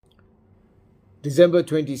December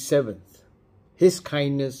 27th, His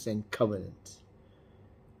kindness and covenant.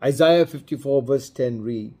 Isaiah 54 verse 10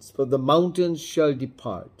 reads, "For the mountains shall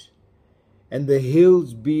depart, and the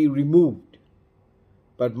hills be removed,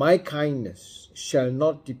 but my kindness shall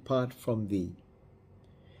not depart from thee,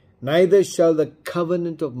 neither shall the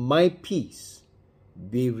covenant of my peace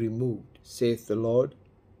be removed, saith the Lord,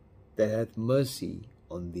 that hath mercy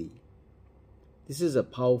on thee." This is a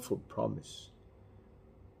powerful promise.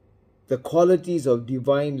 The qualities of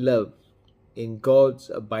divine love in God's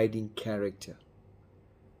abiding character.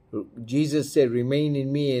 Jesus said, "Remain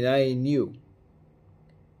in me and I in you."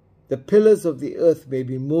 The pillars of the earth may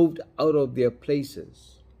be moved out of their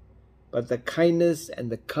places, but the kindness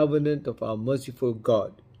and the covenant of our merciful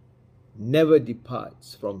God never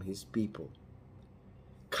departs from His people.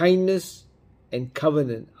 Kindness and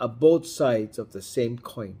covenant are both sides of the same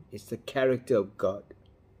coin. It's the character of God.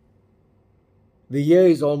 The year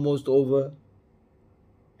is almost over,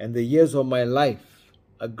 and the years of my life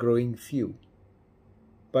are growing few.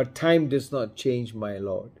 But time does not change my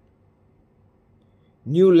Lord.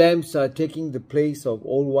 New lamps are taking the place of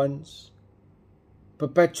old ones.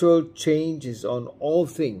 Perpetual change is on all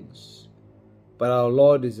things, but our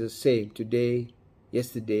Lord is the same today,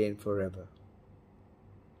 yesterday, and forever.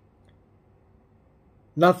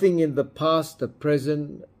 Nothing in the past, the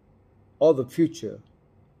present, or the future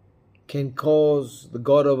can cause the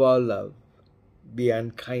God of our love be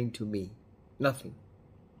unkind to me. Nothing.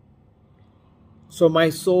 So my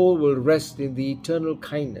soul will rest in the eternal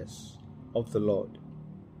kindness of the Lord,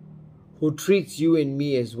 who treats you and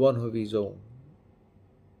me as one of His own.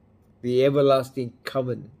 The everlasting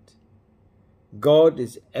covenant. God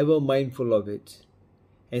is ever mindful of it,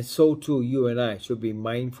 and so too you and I should be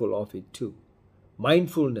mindful of it too.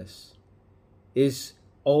 Mindfulness is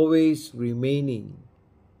always remaining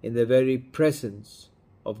in the very presence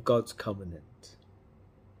of God's covenant.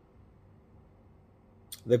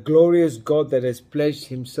 The glorious God that has pledged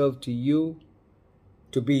Himself to you,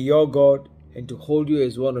 to be your God, and to hold you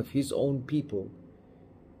as one of His own people,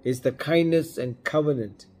 is the kindness and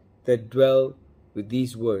covenant that dwell with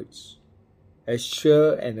these words, as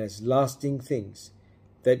sure and as lasting things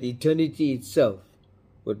that eternity itself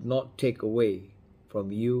would not take away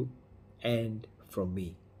from you and from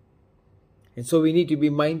me. And so we need to be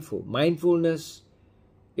mindful. Mindfulness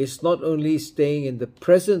is not only staying in the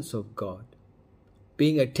presence of God,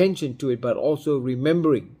 paying attention to it, but also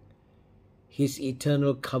remembering His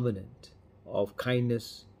eternal covenant of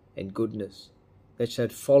kindness and goodness that shall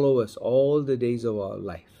follow us all the days of our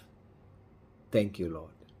life. Thank you,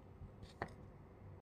 Lord.